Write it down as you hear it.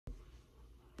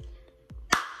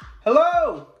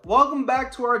Hello! Welcome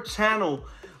back to our channel.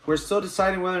 We're still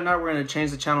deciding whether or not we're going to change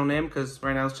the channel name because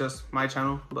right now it's just my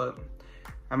channel, but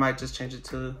I might just change it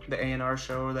to the A&R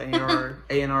show or the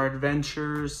A&R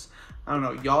Adventures. I don't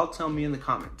know. Y'all tell me in the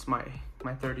comments, my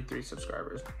 33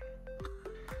 subscribers.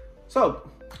 So,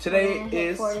 today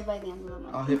is... 40 by the end of the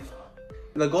month. I'll hit...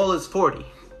 The goal is 40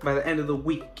 by the end of the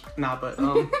week. Nah, but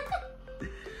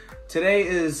today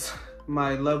is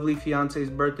my lovely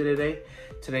fiance's birthday today.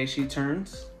 Today she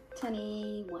turns...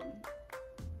 21.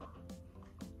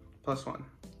 Plus one.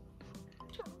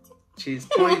 She's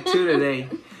 22 today.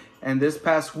 And this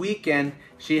past weekend,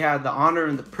 she had the honor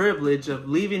and the privilege of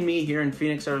leaving me here in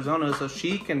Phoenix, Arizona so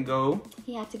she can go...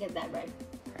 He had to get that bread.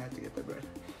 I had to get that bread.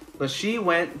 But she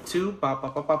went to... The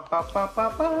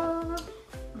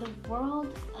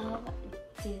World of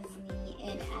Disney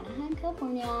in Anaheim,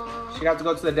 California. She got to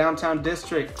go to the downtown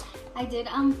district. I did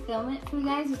film it for you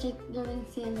guys, which you're going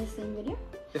to see in the same video.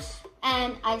 Yes.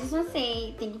 And I just want to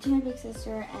say thank you to my big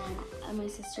sister and my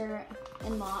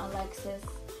sister-in-law, Alexis,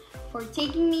 for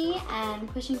taking me and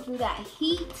pushing through that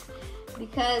heat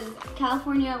because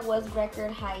California was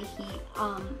record high heat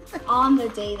on the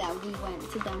day that we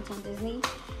went to downtown Disney.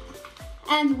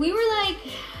 And we were like,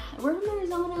 we're from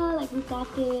Arizona, like we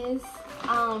got this.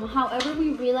 However,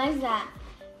 we realized that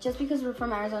just because we're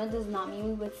from Arizona does not mean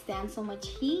we withstand so much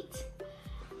heat.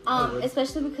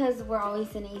 Especially because we're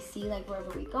always in AC, like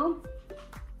wherever we go.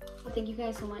 So thank you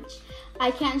guys so much. I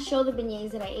can't show the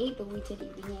beignets that I ate, but we did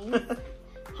eat beignets.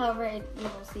 However, you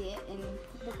will see it in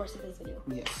the course of this video.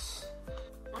 Yes.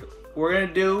 We're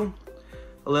gonna do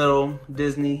a little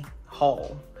Disney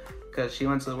haul because she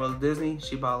went to the World of Disney.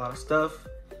 She bought a lot of stuff,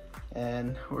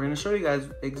 and we're gonna show you guys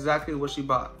exactly what she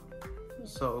bought.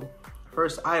 So,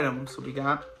 first item, so we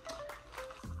got,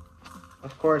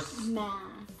 of course, mask.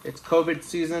 It's COVID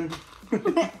season.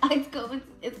 It's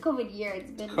COVID year. It's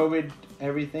been COVID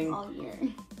everything. All year.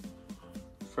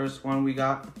 First one we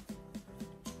got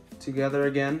together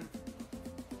again.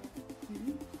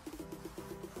 Mm-hmm.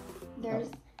 There's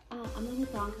I'm gonna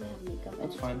put on because I have makeup and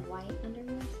it's fine. White under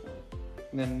here. So.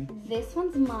 Then this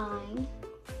one's mine.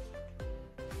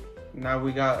 Now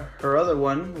we got her other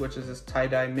one, which is this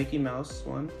tie-dye Mickey Mouse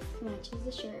one. Matches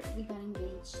the shirt. We got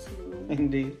engaged to.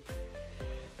 Indeed.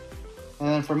 And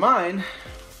then for mine,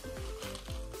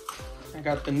 I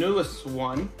got the newest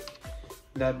one.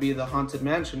 That'd be the Haunted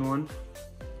Mansion one.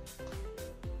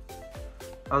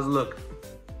 How's it look?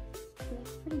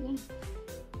 Looks pretty good.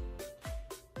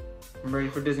 I'm ready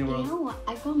for Disney World. You know what?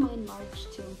 I got mine large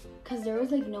too. Because there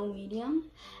was like no medium.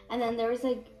 And then there was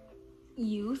like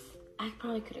youth. I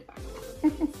probably could have gotten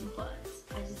it. But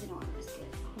I just didn't want to risk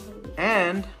it.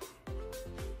 And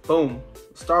boom.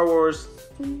 Star Wars.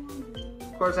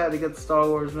 Of course I had to get the Star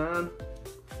Wars, man.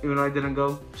 Even though I didn't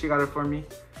go. She got it for me.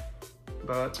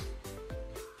 But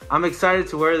I'm excited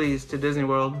to wear these to Disney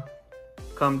World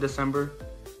come December.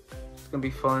 It's gonna be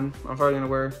fun. I'm probably gonna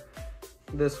wear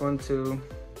this one to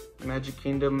Magic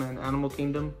Kingdom and Animal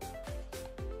Kingdom.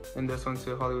 And this one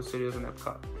to Hollywood Studios and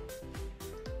Epcot.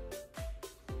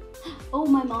 Oh,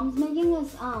 my mom's making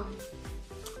us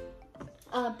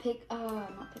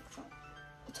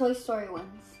Toy Story ones.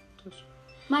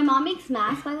 My mom makes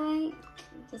masks, by the way.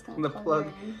 Just gonna plug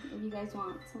her in if you guys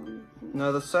want some.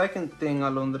 Now the second thing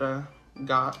Alondra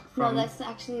got from... No, that's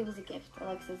actually, it was a gift.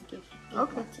 Alexa's gift.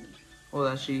 Okay. Well,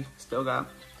 that she still got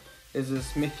is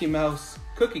this Mickey Mouse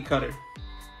cookie cutter.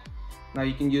 Now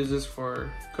you can use this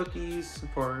for cookies,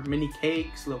 for mini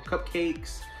cakes, little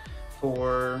cupcakes,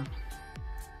 for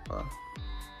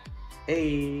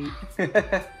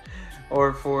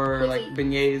or for like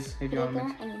beignets if you want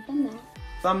to make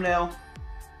thumbnail.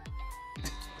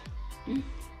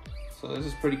 So this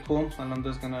is pretty cool.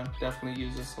 Alondra's gonna definitely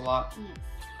use this a lot. Yes.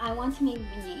 I want to make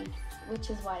beignets, which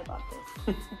is why I bought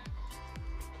this.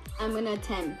 I'm gonna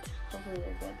attempt. Hopefully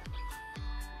they're good.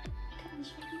 Can I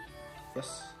show you?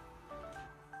 Yes.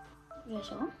 You gonna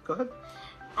show them? Go ahead.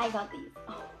 I got these.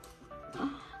 Oh.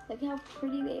 Look how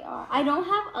pretty they are. I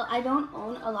don't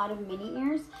own a lot of mini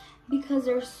ears because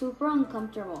they're super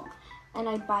uncomfortable. And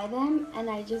I buy them and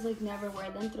I just like never wear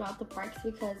them throughout the parks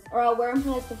or I'll wear them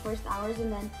for like the first hours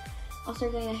and then I'll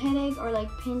start getting a headache or like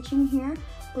pinching here.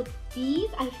 But these,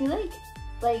 I feel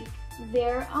like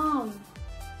they're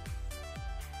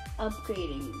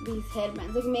upgrading these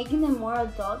headbands, like making them more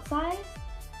adult size.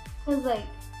 Cause like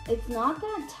it's not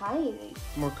that tight.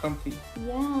 More comfy.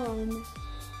 Yeah.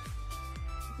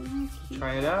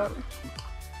 Try it out.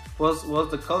 What was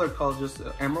the color called? Just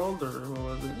emerald or what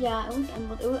was it? Yeah, it was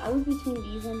emerald. I was between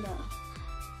these and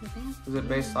Is it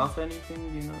based off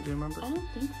anything? Do you remember? I don't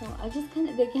think so.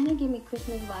 They kind of gave me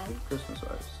Christmas vibes. Christmas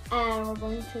vibes. And we're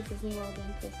going to Disney World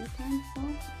in Christmas time, so.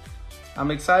 I'm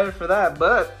excited for that,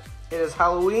 but it is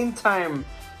Halloween time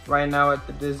right now at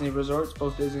the Disney Resorts,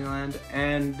 both Disneyland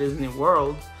and Disney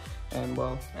World. And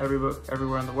well,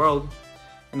 everywhere in the world.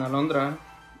 And Alondra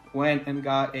went and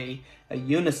got a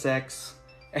unisex.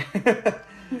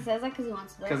 He says that because he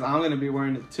wants to wear it. Because I'm going to be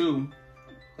wearing it too.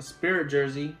 A spirit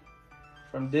jersey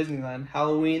from Disneyland,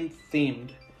 Halloween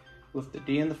themed, with the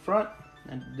D in the front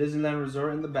and Disneyland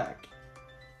Resort in the back.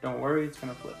 Don't worry, it's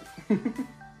gonna flip.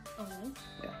 Oh, really?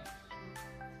 Yeah.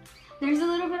 There's a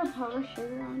little bit of powdered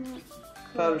sugar on it.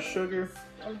 Powdered sugar.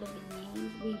 Or the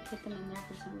names. We put them in there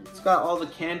for some reason. It's got all the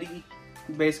candy,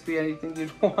 basically anything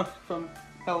you'd want from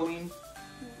Halloween.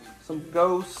 Yeah. Some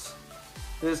ghosts.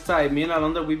 This type, me and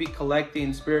Alondra, we be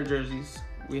collecting spirit jerseys.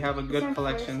 We have a good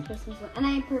collection. First Christmas one. And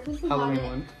I purposely Halloween got it.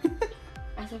 one.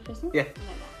 I said Christmas? Yeah. Oh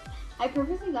my God. I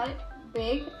purposely got it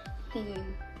big, thinking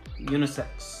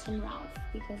Unisex. and Ralph,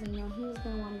 because I know he was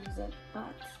going to want to use it,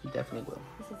 but He definitely will.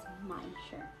 this is my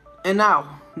shirt. And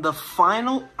now, the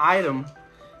final item.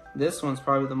 This one's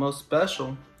probably the most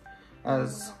special.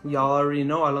 As y'all already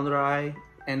know, Alondra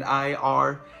and I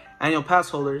are annual pass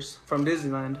holders from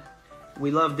Disneyland.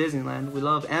 We love Disneyland. We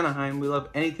love Anaheim. We love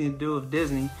anything to do with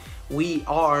Disney. We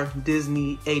are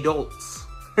Disney adults.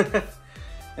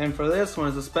 And for this one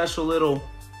is a special little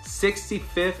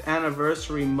 65th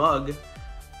anniversary mug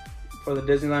for the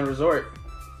Disneyland Resort.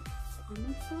 I'm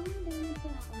excited. That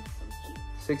one's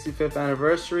so cute. 65th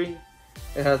anniversary.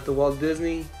 It has the Walt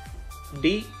Disney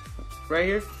D right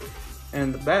here.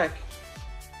 And the back,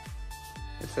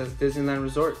 it says Disneyland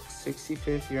Resort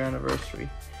 65th year anniversary.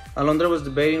 Alondra was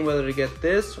debating whether to get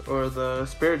this or the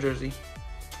spirit jersey.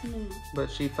 No. But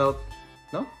she felt,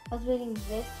 no? I was waiting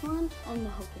this one and the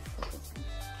Hocus Pocus one.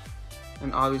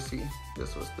 And obviously,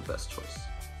 this was the best choice.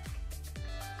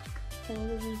 Can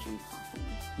I doesn't drink coffee?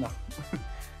 No.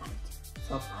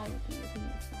 So I would be with me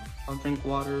as well. I'll drink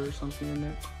water or something in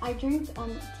there. I drink tea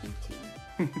too.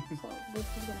 So this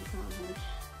is gonna come out here.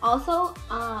 Also,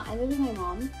 I live with my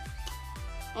mom,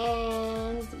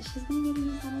 and she's gonna get a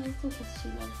use out of this too because she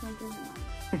loves my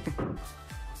Disney.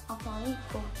 I'll probably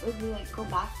go if we like go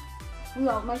back.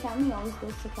 My family always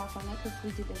goes to California because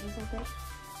we do business out there.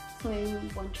 So maybe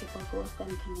one trip I'll go with them,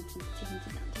 kind of take him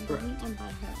to downtown and buy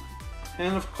her one.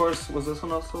 And of course, was this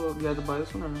one also, you had to buy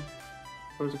this one or no?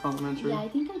 Or was it complimentary? Yeah, I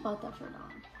think I bought that for $1.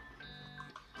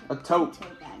 A tote.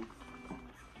 Tote bag.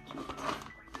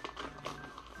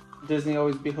 Disney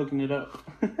always be hooking it up.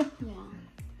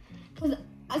 Yeah.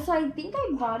 So I think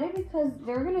I bought it because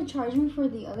they're going to charge me for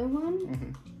the other one.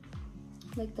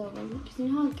 Mm-hmm. Like the regular, because you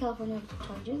know how California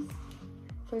charges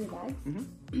for your bags?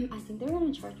 Mm-hmm. I think they're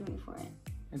going to charge me for it.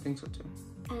 I think so too.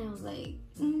 And I was like,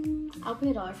 I'll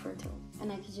pay $1 for a tote.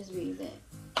 And I could just reuse it.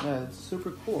 Yeah, it's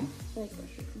super cool. For like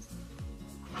groceries and stuff.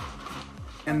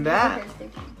 And that...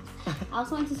 I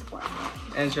also went to Sephora.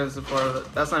 And she has Sephora.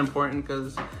 That's not important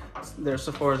because there's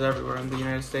Sephoras everywhere in the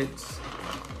United States.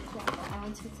 Yeah, but I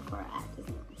went to Sephora at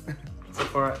Disney.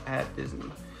 Sephora at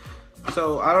Disney.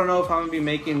 So I don't know if I'm gonna be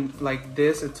making like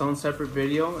this its own separate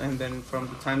video, and then from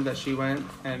the time that she went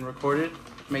and recorded,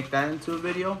 make that into a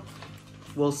video.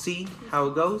 We'll see how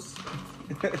it goes.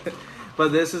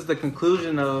 But this is the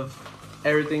conclusion of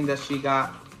everything that she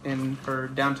got in her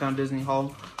downtown Disney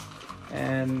haul.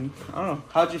 And I don't know,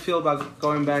 how'd you feel about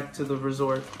going back to the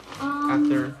resort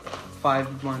after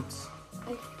 5 months?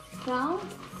 I felt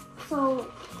so.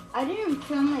 I didn't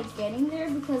film like getting there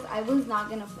because I was not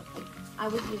gonna. I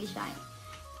was really shy,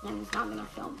 and I was not gonna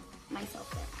film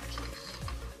myself there actually.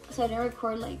 So I didn't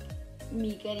record like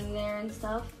me getting there and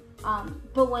stuff.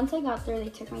 But once I got there, they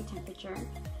took my temperature.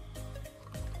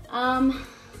 And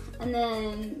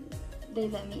then they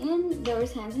let me in. There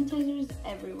was hand sanitizers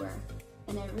everywhere,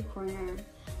 in every corner.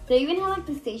 They even had like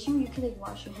the station where you could like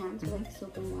wash your hands with like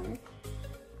soap and water.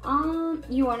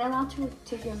 You weren't allowed to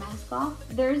take your mask off.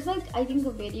 There's like, I think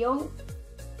a video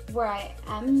where I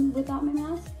am without my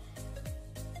mask.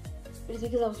 But it's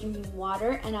because I was drinking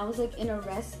water and I was like in a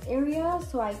rest area,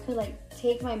 so I could like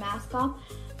take my mask off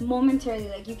momentarily.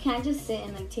 Like you can't just sit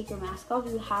and like take your mask off.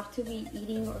 You have to be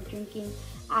eating or drinking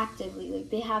actively. Like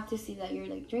they have to see that you're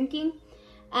like drinking.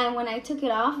 And when I took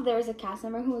it off, there was a cast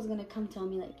member who was gonna come tell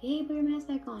me like, hey, put your mask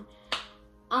back on.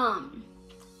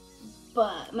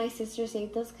 But my sister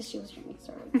saved us because she was drinking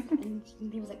Starbucks. And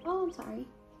he was like, oh, I'm sorry.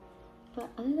 But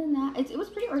other than that, it was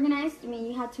pretty organized. I mean,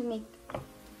 you had to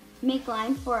make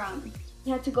line for,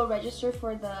 you had to go register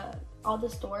for all the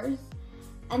stores.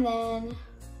 And then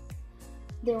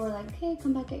they were like, "Okay,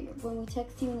 come back when we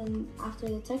text you." And then after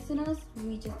they texted us,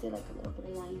 we just did like a little bit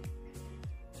of line.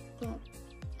 But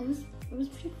it was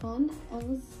pretty fun. It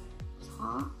was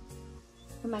hot.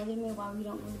 Reminded me why we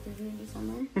don't go to Disney in the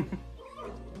summer.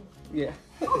 Yeah.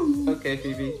 Okay,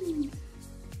 Phoebe.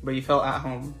 But you felt at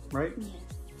home, right? Yes.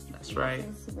 That's right. I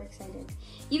was super excited.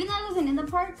 Even though I wasn't in the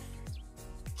park,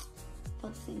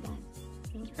 felt the same time.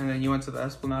 And then you went to the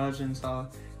Esplanade and saw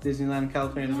Disneyland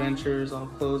California Adventures, all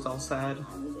closed, all sad. It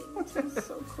was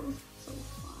so close, so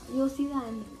far. You'll see that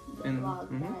in the vlog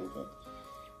that I did.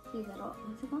 See that all,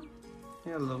 what's it called?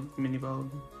 Yeah, a little mini vlog.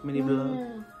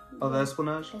 No. Oh, the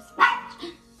Esplanade?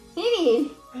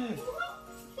 Phoebe!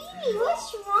 Phoebe,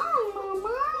 what's wrong,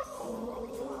 Mama?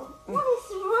 What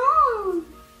is wrong?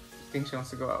 I think she wants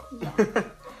to go out. Yeah.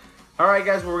 Alright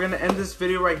guys, well, we're going to end this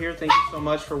video right here. Thank you so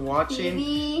much for watching.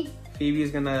 Phoebe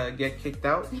is going to get kicked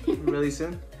out really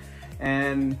soon.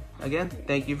 And again,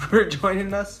 thank you for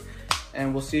joining us.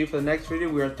 And we'll see you for the next video.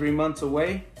 We are 3 months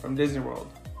away from Disney World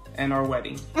and our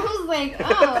wedding. I was like,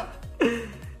 oh.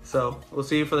 So we'll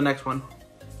see you for the next one.